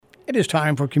It is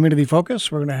time for Community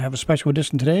Focus. We're going to have a special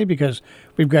edition today because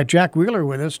we've got Jack Wheeler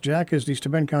with us. Jack is the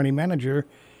Steuben County manager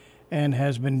and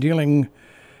has been dealing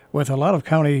with a lot of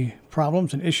county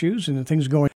problems and issues and things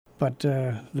going. But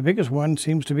the biggest one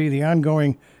seems to be the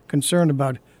ongoing concern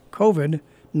about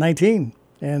COVID-19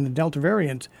 and the Delta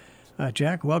variant.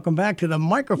 Jack, welcome back to the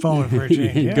microphone for a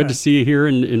change. Yeah. Good to see you here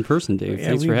in person, Dave. Yeah,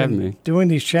 Thanks for having me. Doing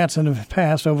these chats in the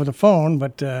past over the phone,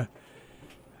 but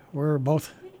we're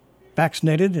both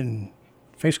vaccinated and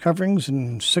face coverings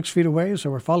and 6 feet away, so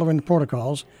we're following the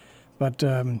protocols. But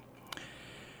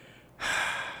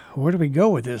where do we go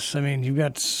with this? I mean, you've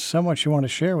got so much you want to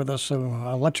share with us, so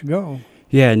I'll let you go.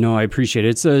 Yeah, no, I appreciate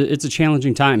it. It's a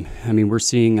challenging time. I mean, we're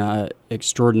seeing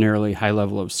extraordinarily high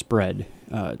level of spread.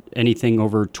 Anything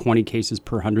over 20 cases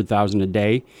per 100,000 a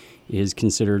day is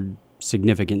considered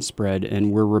significant spread,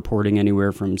 and we're reporting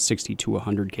anywhere from 60 to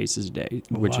 100 cases a day,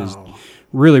 which is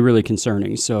really, really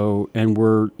concerning. So, and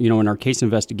we're, in our case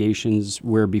investigations,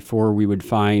 where before we would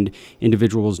find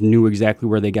individuals knew exactly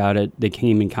where they got it, they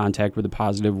came in contact with a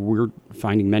positive, we're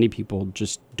finding many people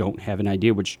just don't have an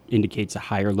idea, which indicates a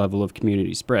higher level of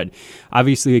community spread.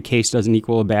 Obviously, a case doesn't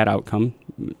equal a bad outcome.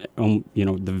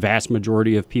 The vast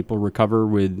majority of people recover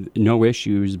with no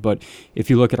issues, but if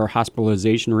you look at our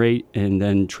hospitalization rate and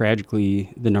then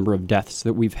tragically the number of deaths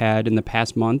that we've had in the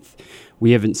past month,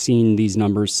 we haven't seen these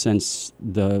numbers since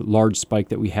the large spike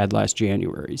that we had last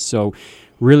January. So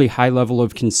really high level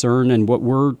of concern, and what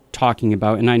we're talking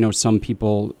about, and I know some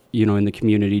people, in the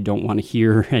community don't want to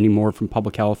hear anymore from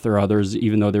public health or others,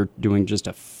 even though they're doing just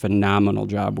a phenomenal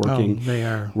job working. Oh, they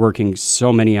are. Working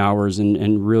so many hours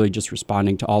and really just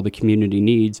responding to all the community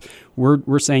needs.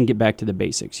 We're saying get back to the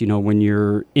basics. When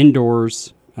you're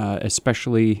indoors,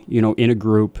 especially, in a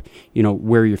group,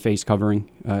 wear your face covering.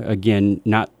 Again,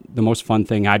 not the most fun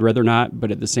thing. I'd rather not,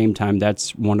 but at the same time,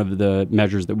 that's one of the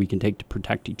measures that we can take to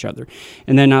protect each other.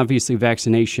 And then obviously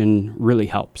vaccination really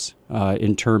helps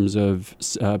in terms of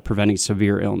preventing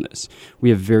severe illness. We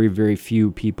have very, very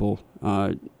few people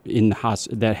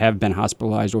that have been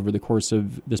hospitalized over the course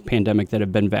of this pandemic that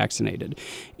have been vaccinated.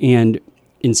 And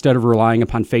instead of relying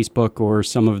upon Facebook or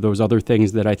some of those other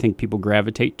things that I think people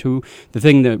gravitate to, the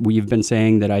thing that we've been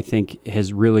saying that I think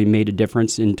has really made a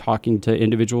difference in talking to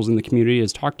individuals in the community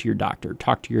is talk to your doctor,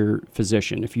 talk to your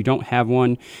physician. If you don't have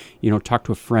one, talk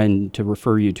to a friend to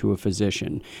refer you to a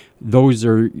physician. Those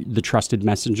are the trusted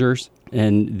messengers,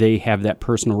 and they have that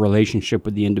personal relationship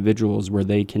with the individuals where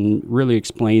they can really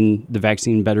explain the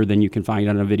vaccine better than you can find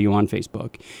on a video on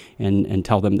Facebook and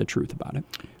tell them the truth about it.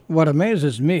 What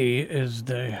amazes me is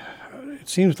it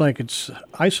seems like it's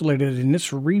isolated in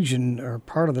this region or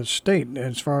part of the state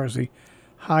as far as the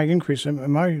high increase.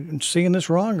 Am I seeing this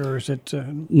wrong, or is it?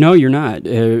 No, you're not.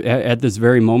 At this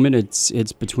very moment,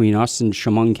 it's between us and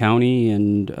Steuben County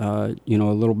and a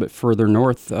little bit further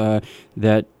north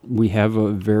that we have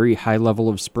a very high level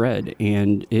of spread.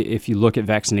 And if you look at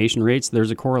vaccination rates,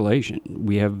 there's a correlation.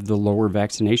 We have the lower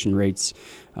vaccination rates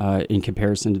in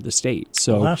comparison to the state.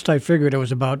 So last I figured, it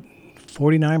was about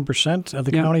 49% of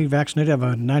the county vaccinated of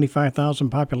a 95,000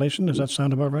 population. Does that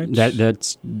sound about right?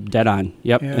 That's dead on.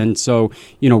 Yep. Yeah. And so,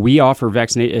 we offer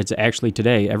vaccination. It's actually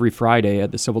today, every Friday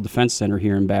at the Civil Defense Center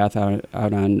here in Bath out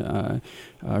on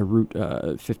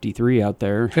Route 53 out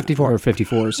there. 54. Or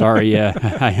 54, sorry,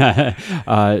 yeah.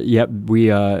 Yep,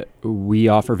 we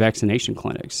offer vaccination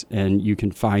clinics, and you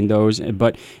can find those.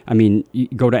 But, you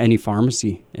go to any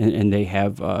pharmacy, and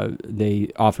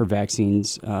they offer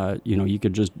vaccines. You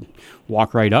could just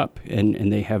walk right up,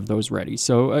 and they have those ready.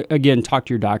 So, again, talk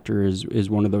to your doctor is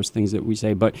one of those things that we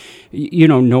say. But,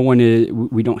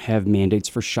 we don't have mandates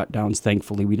for shutdowns,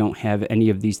 thankfully. We don't have any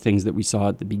of these things that we saw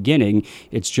at the beginning.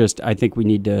 It's just, I think we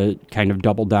need to kind of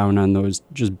double down on those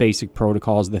just basic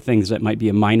protocols, the things that might be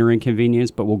a minor inconvenience,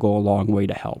 but will go a long way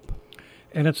to help.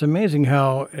 And it's amazing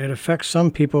how it affects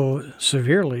some people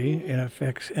severely and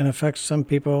affects some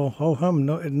people,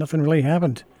 nothing really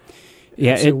happened.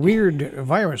 Yeah, it's a weird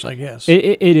virus, I guess.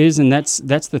 It is, and that's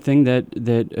the thing that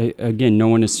again, no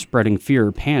one is spreading fear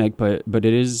or panic, but it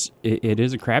is a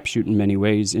crapshoot in many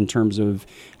ways in terms of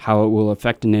how it will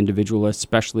affect an individual,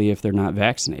 especially if they're not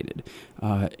vaccinated.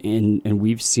 And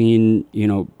we've seen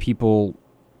people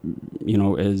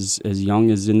as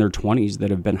young as in their 20s that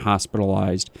have been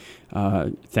hospitalized.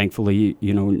 Thankfully,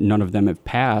 none of them have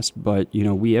passed, but,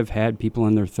 we have had people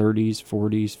in their 30s,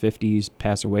 40s, 50s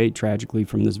pass away tragically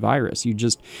from this virus. You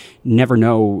just never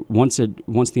know. Once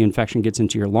the infection gets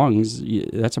into your lungs,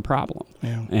 that's a problem.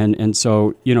 Yeah. And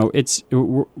so,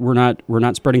 we're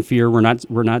not spreading fear. We're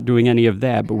not doing any of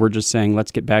that, but we're just saying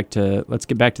let's get back to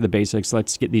the basics.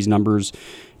 Let's get these numbers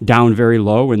down very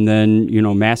low, and then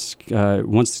mask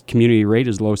once community rate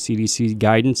is low, CDC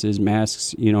guidance is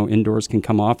masks indoors can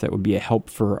come off. That would be a help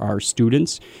for our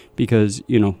students, because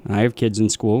I have kids in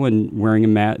school, and wearing a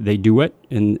mask, they do it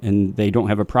and they don't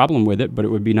have a problem with it, but it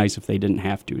would be nice if they didn't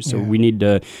have to. So we need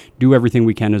to do everything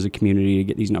we can as a community to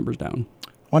get these numbers down.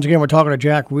 Once again, we're talking to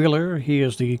Jack Wheeler. He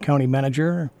is the county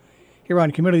manager here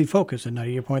on Community Focus at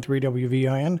 98.3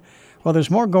 WVIN. Well,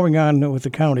 there's more going on with the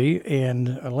county,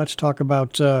 and let's talk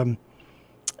about,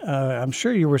 I'm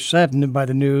sure you were saddened by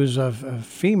the news of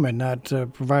FEMA not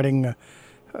providing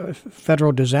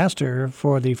federal disaster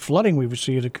for the flooding we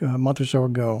received a month or so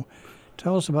ago.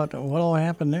 Tell us about what all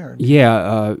happened there.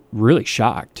 Yeah, really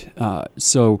shocked.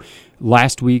 So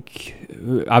last week,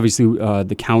 obviously,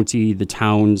 the county, the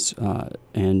towns,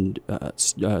 and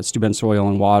Steuben Soil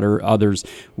and Water, others,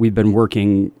 we've been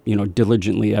working,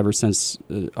 diligently ever since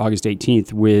August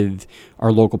 18th with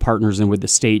our local partners and with the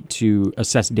state to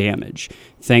assess damage.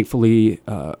 Thankfully,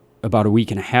 about a week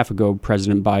and a half ago,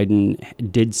 President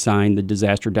Biden did sign the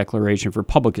disaster declaration for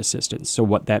public assistance. So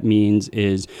what that means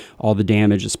is all the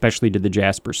damage, especially to the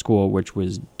Jasper School, which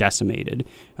was decimated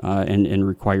and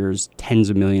requires tens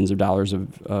of millions of dollars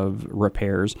of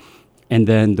repairs. And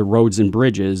then the roads and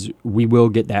bridges, we will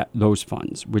get those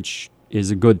funds, which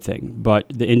is a good thing. But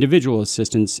the individual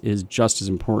assistance is just as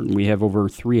important. We have over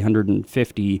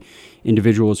 350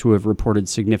 individuals who have reported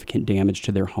significant damage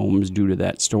to their homes due to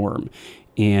that storm.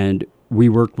 And we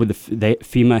worked with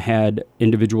FEMA had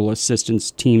individual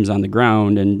assistance teams on the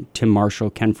ground, and Tim Marshall,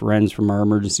 Ken Ferenz from our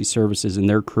emergency services and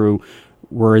their crew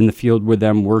were in the field with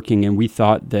them working, and we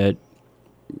thought that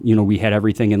we had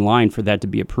everything in line for that to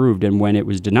be approved. And when it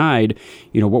was denied,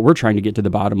 what we're trying to get to the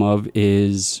bottom of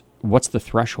is what's the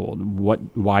threshold?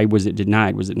 Why was it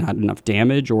denied? Was it not enough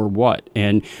damage or what?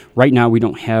 And right now we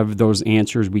don't have those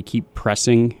answers. We keep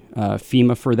pressing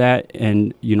FEMA for that.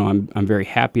 And, I'm very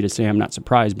happy to say, I'm not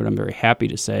surprised, but I'm very happy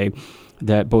to say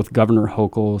that both Governor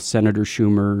Hochul, Senator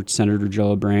Schumer, Senator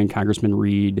Gillibrand, Congressman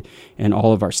Reed, and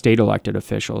all of our state elected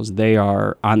officials, they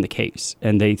are on the case.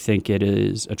 And they think it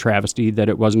is a travesty that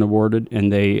it wasn't awarded.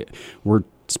 And we're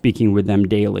speaking with them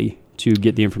daily to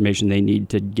get the information they need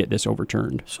to get this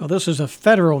overturned. So this is a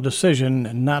federal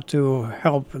decision not to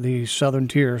help the southern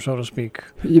tier, so to speak.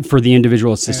 For the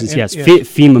individual assistance, yes.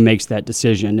 FEMA makes that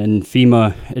decision, and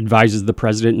FEMA advises the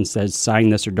president and says, sign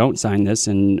this or don't sign this,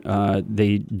 and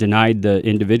they denied the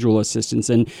individual assistance.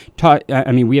 And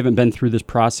we haven't been through this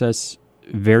process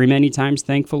very many times,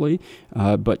 thankfully,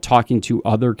 but talking to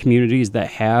other communities that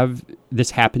have, this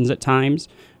happens at times.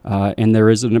 And there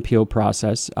is an appeal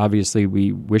process. Obviously,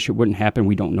 we wish it wouldn't happen.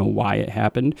 We don't know why it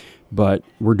happened, but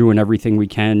we're doing everything we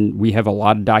can. We have a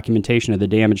lot of documentation of the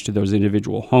damage to those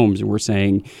individual homes, and we're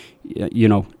saying,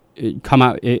 come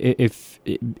out. If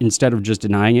instead of just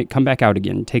denying it, come back out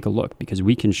again and take a look, because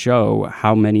we can show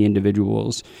how many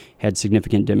individuals had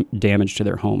significant damage to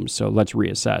their homes. So let's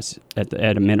reassess at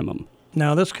a minimum.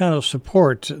 Now, this kind of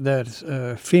support that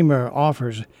FEMA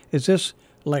offers, is this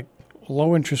like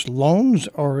low-interest loans,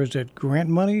 or is it grant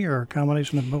money, or a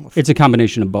combination of both? It's a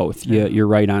combination of both. Yeah, you're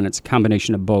right on. It's a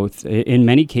combination of both. In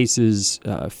many cases,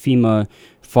 FEMA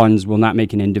funds will not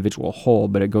make an individual whole,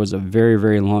 but it goes a very,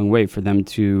 very long way for them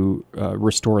to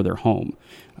restore their home.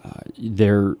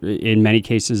 In many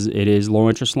cases, it is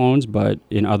low-interest loans, but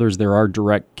in others, there are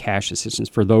direct cash assistance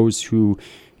for those who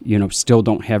still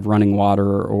don't have running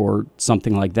water or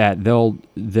something like that.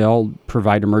 They'll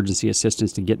provide emergency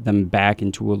assistance to get them back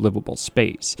into a livable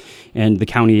space. And the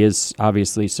county is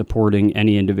obviously supporting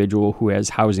any individual who has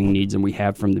housing needs, and we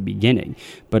have from the beginning.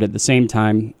 But at the same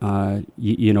time,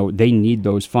 they need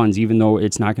those funds. Even though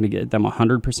it's not going to get them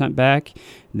 100% back,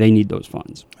 they need those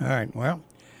funds. All right. Well,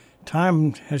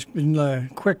 time has been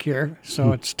quick here,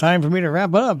 so it's time for me to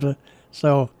wrap up.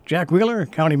 So Jack Wheeler,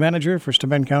 County Manager for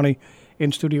Steuben County,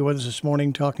 in studio with us this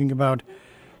morning, talking about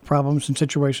problems and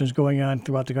situations going on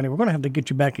throughout the county. We're going to have to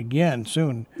get you back again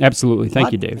soon. Absolutely.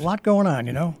 Thank you, Dave. A lot going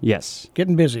on, Yes.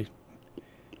 Getting busy.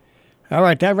 All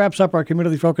right, that wraps up our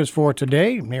community focus for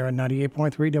today here on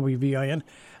 98.3 WVIN.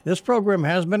 This program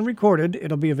has been recorded.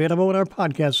 It'll be available in our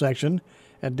podcast section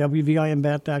at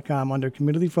WVINbat.com under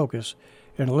Community Focus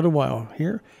in a little while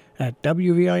here at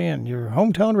WVIN, your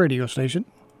hometown radio station.